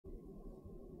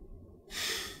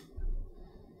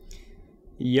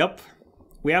Yep,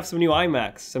 we have some new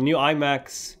iMacs. Some new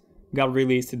iMacs got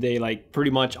released today, like pretty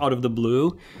much out of the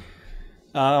blue.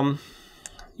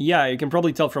 Yeah, you can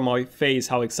probably tell from my face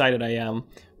how excited I am.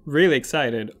 Really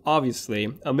excited,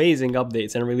 obviously. Amazing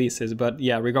updates and releases, but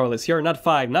yeah, regardless, here are not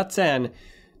 5, not 10,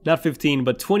 not 15,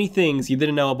 but 20 things you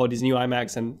didn't know about these new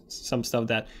iMacs and some stuff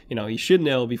that, you should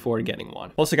know before getting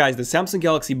one. Also, guys, the Samsung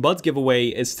Galaxy Buds giveaway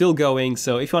is still going,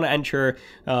 so if you want to enter,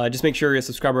 just make sure you're a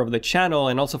subscriber of the channel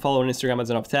and also follow on Instagram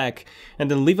as @ZenOfTech, and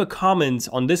then leave a comment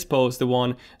on this post, the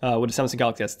one with the Samsung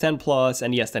Galaxy S10 Plus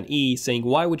and the S10e, saying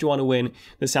why would you want to win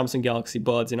the Samsung Galaxy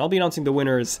Buds, and I'll be announcing the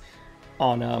winners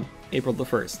on April the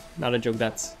 1st. Not a joke,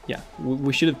 that's, yeah,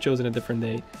 we should have chosen a different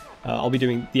day. I'll be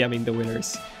DMing the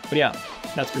winners. But yeah,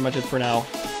 that's pretty much it for now.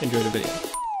 Enjoy the video.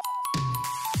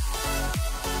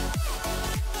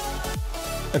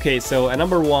 Okay, so at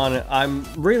number 1, I'm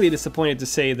really disappointed to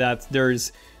say that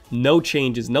there's no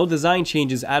changes, no design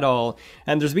changes at all,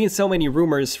 and there's been so many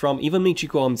rumors from even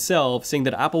Michiko himself saying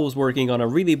that Apple was working on a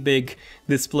really big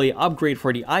display upgrade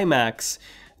for the iMacs.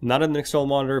 Not an external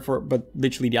monitor, but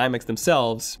literally the iMacs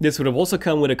themselves. This would have also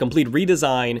come with a complete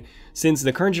redesign, since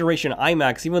the current generation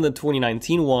iMacs, even the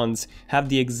 2019 ones, have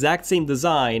the exact same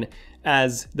design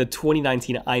as the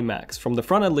 2019 iMacs. From the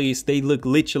front at least, they look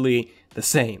literally the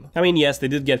same. I mean, yes, they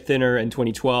did get thinner in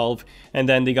 2012, and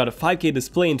then they got a 5K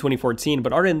display in 2014,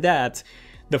 but other than that,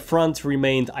 the front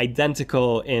remained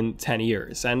identical in 10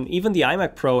 years. And even the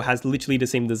iMac Pro has literally the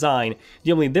same design.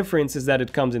 The only difference is that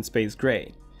it comes in space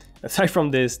gray. Aside from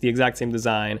this, the exact same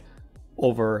design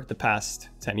over the past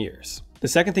 10 years. The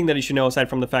second thing that you should know, aside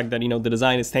from the fact that, the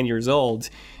design is 10 years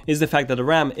old, is the fact that the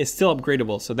RAM is still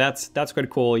upgradable. So that's quite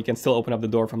cool. You can still open up the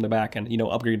door from the back and,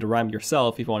 upgrade the RAM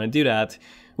yourself if you want to do that,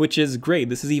 which is great.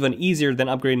 This is even easier than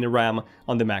upgrading the RAM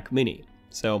on the Mac Mini.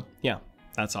 So yeah,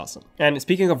 that's awesome. And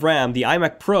speaking of RAM, the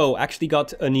iMac Pro actually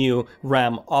got a new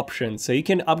RAM option. So you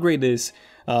can upgrade this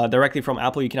directly from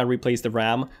Apple. You cannot replace the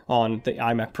RAM on the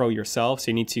iMac Pro yourself,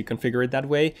 so you need to configure it that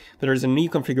way. But there's a new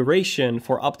configuration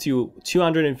for up to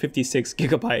 256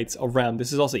 gigabytes of RAM.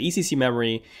 This is also ECC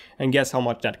memory, and guess how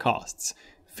much that costs?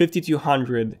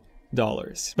 $5,200.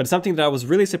 But something that I was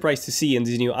really surprised to see in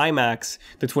these new iMacs,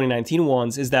 the 2019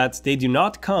 ones, is that they do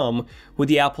not come with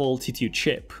the Apple T2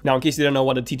 chip. Now, in case you don't know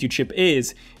what a T2 chip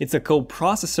is, it's a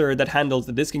co-processor that handles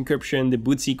the disk encryption, the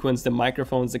boot sequence, the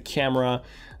microphones, the camera,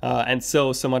 and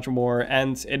so much more,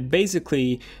 and it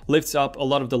basically lifts up a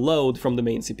lot of the load from the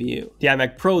main CPU. The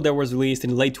iMac Pro that was released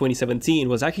in late 2017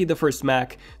 was actually the first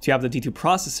Mac to have the T2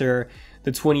 processor.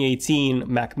 The 2018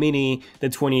 Mac Mini, the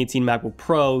 2018 MacBook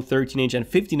Pro, 13-inch and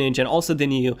 15-inch, and also the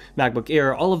new MacBook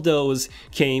Air, all of those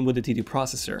came with the T2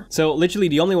 processor. So literally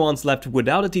the only ones left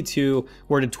without a T2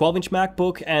 were the 12-inch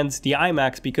MacBook and the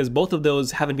iMacs, because both of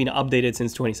those haven't been updated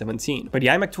since 2017. But the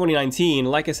iMac 2019,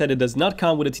 like I said, it does not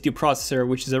come with a T2 processor,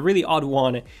 which is a really odd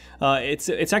one.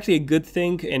 It's actually a good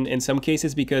thing in some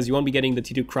cases, because you won't be getting the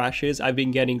T2 crashes. I've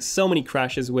been getting so many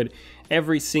crashes with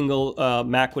every single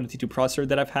Mac with a T2 processor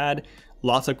that I've had.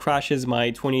 Lots of crashes.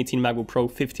 My 2018 MacBook Pro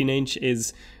 15-inch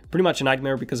is pretty much a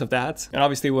nightmare because of that. And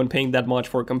obviously when paying that much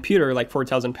for a computer, like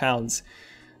 £4,000,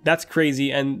 that's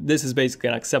crazy, and this is basically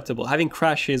unacceptable. Having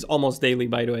crashes almost daily,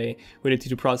 by the way, with a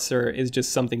T2 processor is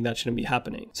just something that shouldn't be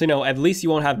happening. So, at least you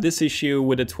won't have this issue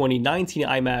with the 2019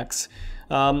 iMacs.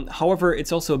 However,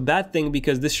 it's also a bad thing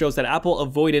because this shows that Apple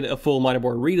avoided a full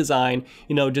motherboard redesign,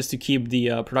 just to keep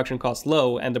the production costs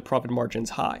low and the profit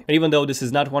margins high. And even though this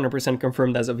is not 100%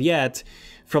 confirmed as of yet,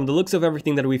 from the looks of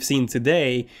everything that we've seen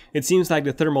today, it seems like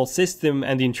the thermal system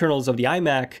and the internals of the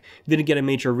iMac didn't get a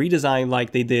major redesign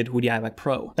like they did with the iMac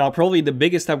Pro. Now, probably the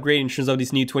biggest upgrade in terms of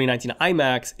these new 2019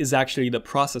 iMacs is actually the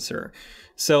processor.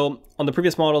 So on the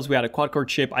previous models, we had a quad-core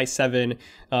chip, i7.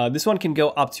 This one can go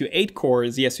up to 8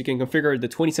 cores. Yes, you can configure the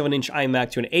 27-inch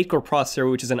iMac to an 8-core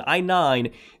processor, which is an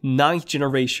i9 9th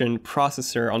generation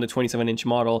processor on the 27-inch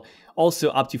model, also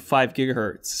up to 5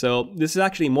 gigahertz. So this is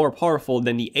actually more powerful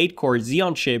than the 8-core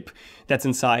Xeon chip that's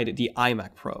inside the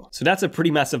iMac Pro. So that's a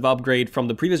pretty massive upgrade from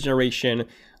the previous generation.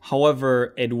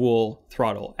 However, it will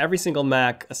throttle. Every single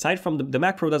Mac, aside from the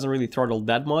Mac Pro doesn't really throttle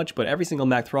that much, but every single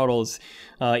Mac throttles.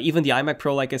 Even the iMac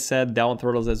Pro, like I said, that one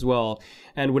throttles as well.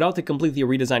 And without the completely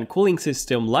redesigned cooling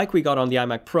system like we got on the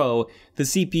iMac Pro, the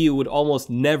CPU would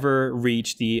almost never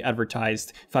reach the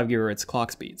advertised 5 GHz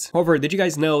clock speeds. However, did you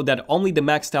guys know that only the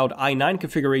maxed out i9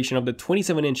 configuration of the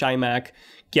 27-inch iMac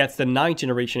gets the 9th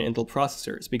generation Intel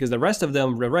processors? Because the rest of the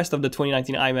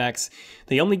 2019 iMacs,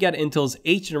 they only get Intel's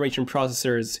 8th generation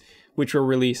processors, which were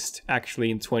released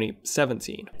actually in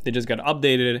 2017. They just got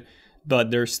updated, but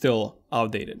they're still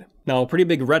outdated. Now, a pretty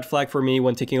big red flag for me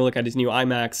when taking a look at these new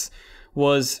iMacs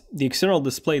was the external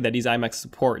display that these iMacs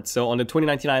support. So on the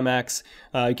 2019 iMacs,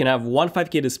 you can have one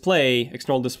 5K display,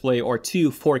 external display, or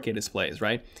two 4K displays,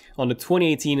 right? On the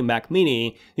 2018 Mac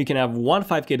Mini, you can have one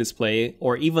 5K display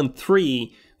or even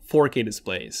three 4K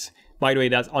displays. By the way,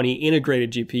 that's on the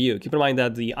integrated GPU. Keep in mind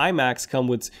that the iMacs come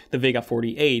with the Vega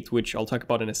 48, which I'll talk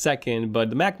about in a second, but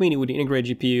the Mac Mini with the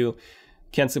integrated GPU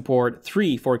can support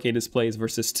three 4K displays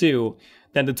versus two.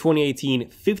 Then the 2018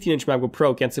 15-inch MacBook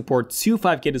Pro can support two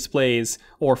 5K displays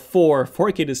or four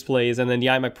 4K displays, and then the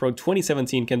iMac Pro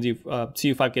 2017 can do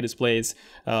two 5K displays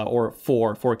or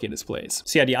four 4K displays.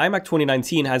 So yeah, the iMac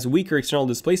 2019 has weaker external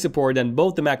display support than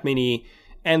both the Mac Mini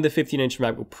and the 15-inch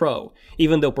MacBook Pro,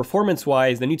 even though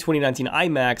performance-wise, the new 2019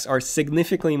 iMacs are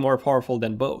significantly more powerful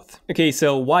than both. Okay,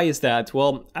 so why is that?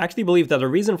 Well, I actually believe that the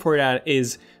reason for that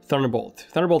is Thunderbolt.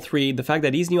 Thunderbolt 3, the fact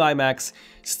that these new iMacs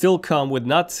still come with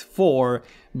not four,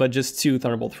 but just two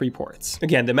Thunderbolt 3 ports.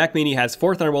 Again, the Mac Mini has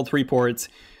four Thunderbolt 3 ports,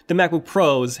 the MacBook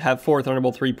Pros have four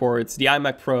Thunderbolt 3 ports, the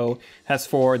iMac Pro has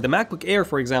four, the MacBook Air,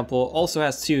 for example, also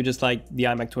has two, just like the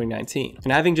iMac 2019.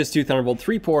 And having just two Thunderbolt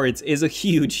 3 ports is a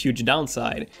huge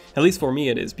downside. At least for me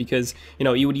it is, because, you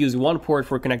know, you would use one port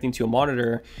for connecting to a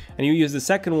monitor, and you use the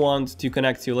second one to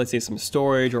connect to, let's say, some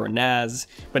storage or a NAS,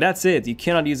 but that's it. You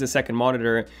cannot use a second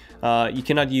monitor. You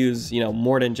cannot use, you know,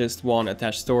 more than just one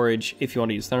attached storage if you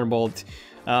want to use Thunderbolt.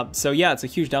 So yeah, it's a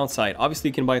huge downside. Obviously,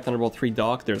 you can buy a Thunderbolt 3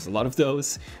 dock. There's a lot of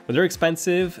those, but they're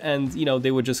expensive, and you know,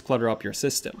 they would just clutter up your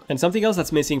system. And something else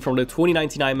that's missing from the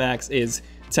 2019 iMacs is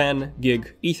 10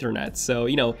 gig Ethernet. So,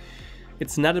 you know,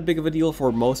 it's not a big of a deal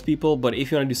for most people, but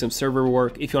if you want to do some server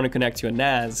work, if you want to connect to a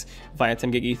NAS via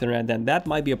 10 gig Ethernet, then that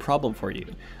might be a problem for you.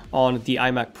 On the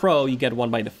iMac Pro, you get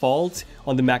one by default.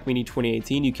 On the Mac Mini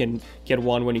 2018, you can get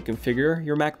one when you configure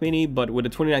your Mac Mini, but with the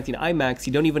 2019 iMacs,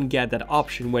 you don't even get that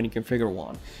option when you configure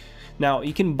one. Now,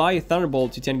 you can buy a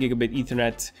Thunderbolt to 10 gigabit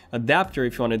Ethernet adapter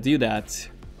if you want to do that.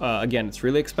 Again, it's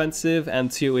really expensive, and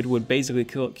two, it would basically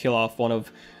kill off one of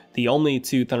the only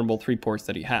two Thunderbolt 3 ports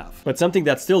that you have. But something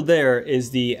that's still there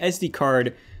is the SD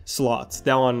card slots.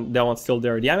 That one's still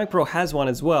there. The iMac Pro has one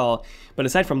as well, but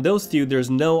aside from those two, there's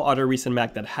no other recent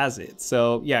Mac that has it.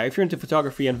 So yeah, if you're into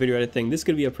photography and video editing, this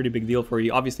could be a pretty big deal for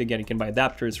you. Obviously, again, you can buy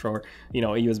adapters for, you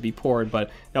know, a USB port,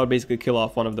 but that would basically kill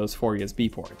off one of those four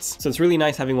USB ports. So it's really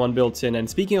nice having one built in. And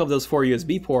speaking of those four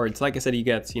USB ports, like I said, you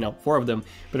get, you know, four of them,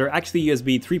 but they're actually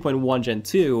USB 3.1 Gen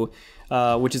 2,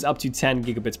 which is up to 10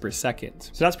 gigabits per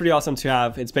second. So that's pretty awesome to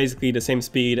have. It's basically the same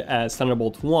speed as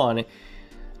Thunderbolt 1.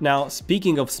 Now,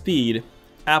 speaking of speed,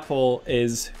 Apple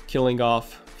is killing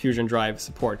off Fusion Drive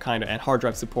support, kind of, and hard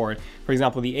drive support. For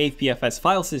example, the AFPFS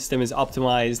file system is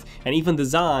optimized and even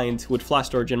designed with flash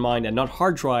storage in mind and not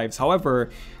hard drives.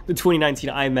 However, the 2019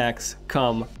 iMacs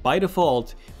come by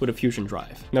default with a Fusion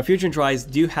Drive. Now, Fusion Drives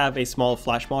do have a small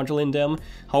flash module in them.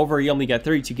 However, you only get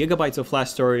 32 gigabytes of flash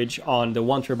storage on the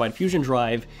 1 terabyte Fusion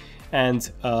Drive,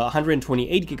 and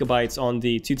 128 gigabytes on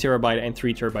the 2 terabyte and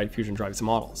 3 terabyte Fusion Drives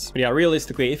models. But yeah,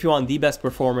 realistically, if you want the best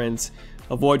performance,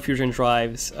 avoid Fusion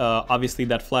Drives. Obviously,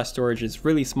 that flash storage is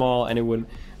really small and it would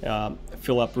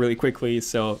fill up really quickly,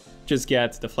 so just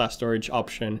get the flash storage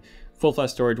option. Full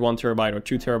flash storage, 1 terabyte or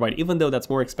 2 terabyte, even though that's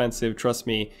more expensive, trust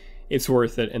me, it's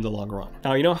worth it in the long run.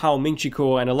 Now, you know how Ming Chi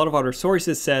Kuo and a lot of other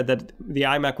sources said that the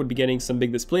iMac would be getting some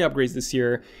big display upgrades this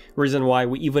year, reason why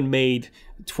we even made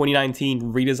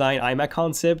 2019 redesigned iMac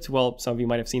concept. Well, some of you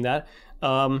might have seen that.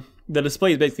 The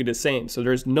display is basically the same, so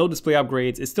there's no display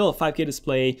upgrades. It's still a 5K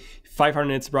display, 500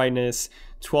 nits brightness,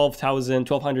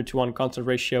 1200 to 1 constant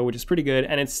ratio, which is pretty good,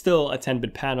 and it's still a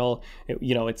 10-bit panel.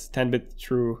 You know, it's 10-bit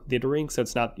through dithering, so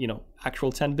it's not, you know,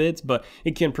 actual 10 bits, but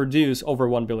it can produce over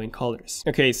 1 billion colors.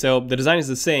 Okay, so the design is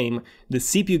the same. The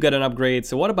CPU got an upgrade,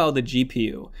 so what about the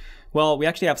GPU? Well, we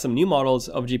actually have some new models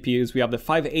of GPUs. We have the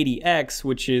 580X,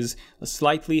 which is a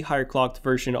slightly higher clocked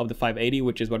version of the 580,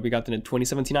 which is what we got in the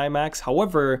 2017 iMacs.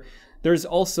 However, there's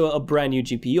also a brand new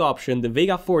GPU option, the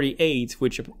Vega 48,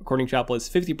 which according to Apple is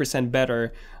 50%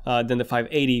 better than the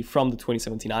 580 from the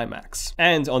 2017 iMacs.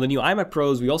 And on the new iMac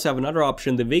Pros, we also have another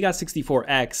option, the Vega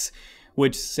 64X,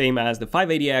 which, same as the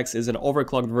 580X, is an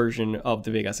overclocked version of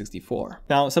the Vega 64.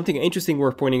 Now, something interesting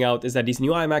worth pointing out is that these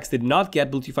new iMacs did not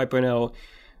get Bluetooth 5.0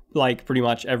 like pretty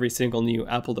much every single new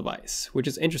Apple device, which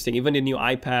is interesting. Even the new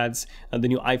iPads, the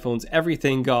new iPhones,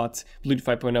 everything got Bluetooth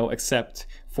 5.0 except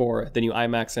for the new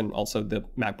iMacs and also the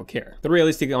MacBook Air. But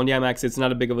realistically, on the iMacs, it's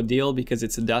not a big of a deal because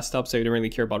it's a desktop, so you don't really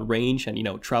care about range and, you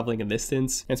know, traveling a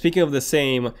distance. And speaking of the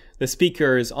same, the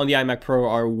speakers on the iMac Pro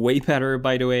are way better,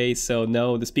 by the way. So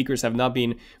no, the speakers have not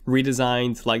been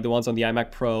redesigned like the ones on the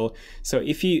iMac Pro. So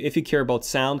if you care about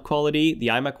sound quality, the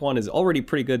iMac one is already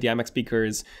pretty good, the iMac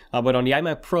speakers. But on the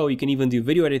iMac Pro, you can even do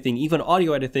video editing, even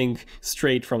audio editing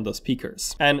straight from those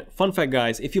speakers. And fun fact,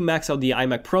 guys, if you max out the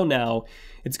iMac Pro now,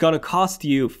 it's gonna cost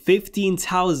you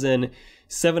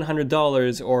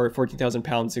 $15,700 or 14,000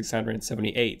 pounds,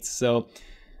 678. So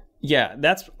yeah,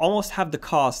 that's almost half the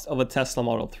cost of a Tesla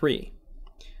Model 3.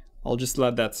 I'll just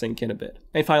let that sink in a bit.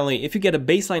 And finally, if you get a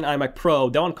baseline iMac Pro,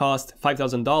 that one costs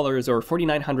 $5,000 or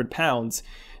 4,900 pounds,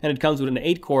 and it comes with an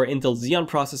 8-core Intel Xeon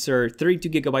processor,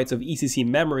 32 gigabytes of ECC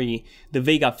memory, the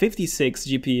Vega 56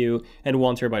 GPU, and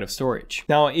 1 terabyte of storage.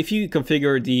 Now, if you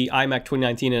configure the iMac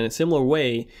 2019 in a similar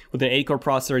way, with an 8-core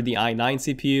processor, the i9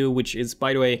 CPU, which is,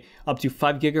 by the way, up to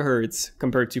 5 gigahertz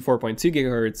compared to 4.2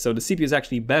 gigahertz, so the CPU is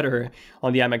actually better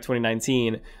on the iMac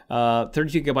 2019,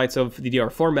 32 gigabytes of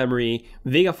DDR4 memory,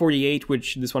 Vega 48,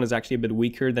 which this one is actually a bit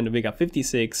weaker than the Vega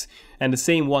 56, and the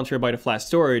same 1 terabyte of flash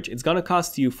storage, it's gonna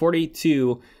cost you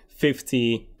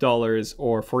 $4,250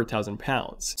 or 4,000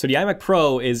 pounds. So the iMac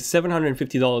Pro is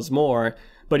 $750 more,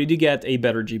 but you do get a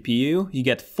better GPU. You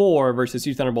get 4 versus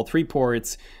 2 Thunderbolt 3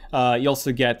 ports. You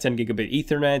also get 10 gigabit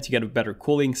Ethernet. You get a better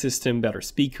cooling system, better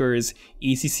speakers,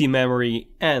 ECC memory,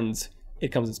 and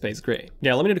it comes in space gray.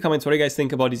 Yeah, let me know in the comments what you guys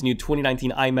think about these new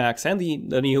 2019 iMacs and the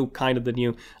new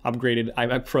upgraded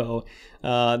iMac Pro.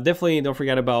 Definitely don't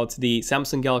forget about the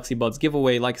Samsung Galaxy Buds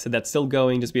giveaway. Like I said, that's still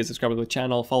going. Just be a subscriber to the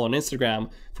channel, follow on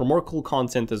Instagram for more cool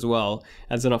content as well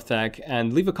as Zone of Tech,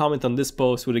 and leave a comment on this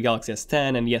post with the Galaxy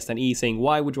S10 and the S10e saying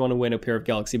why would you want to win a pair of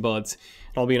Galaxy Buds.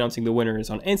 And I'll be announcing the winners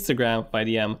on Instagram by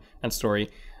DM and story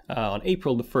on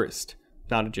April the 1st.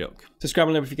 Not a joke. Subscribe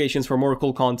and notifications for more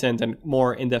cool content and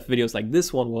more in-depth videos like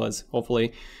this one was,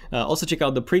 hopefully. Also check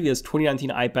out the previous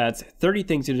 2019 iPads 30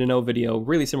 things you didn't know video,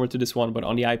 really similar to this one, but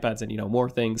on the iPads and, you know, more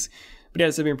things. But yeah,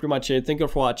 that's been pretty much it. Thank you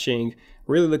for watching.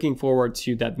 Really looking forward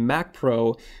to that Mac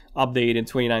Pro update in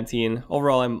 2019.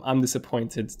 Overall, I'm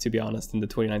disappointed, to be honest, in the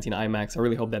 2019 iMacs. I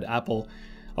really hope that I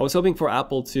was hoping for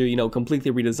Apple to, you know,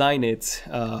 completely redesign it,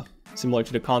 similar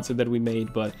to the concept that we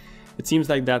made, but it seems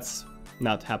like that's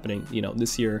not happening, you know,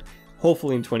 this year,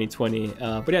 hopefully in 2020.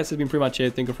 But yeah, this has been pretty much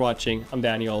it. Thank you for watching. I'm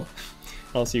Daniel.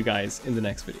 I'll see you guys in the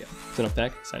next video. Zone of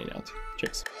Tech, signing out.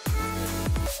 Cheers.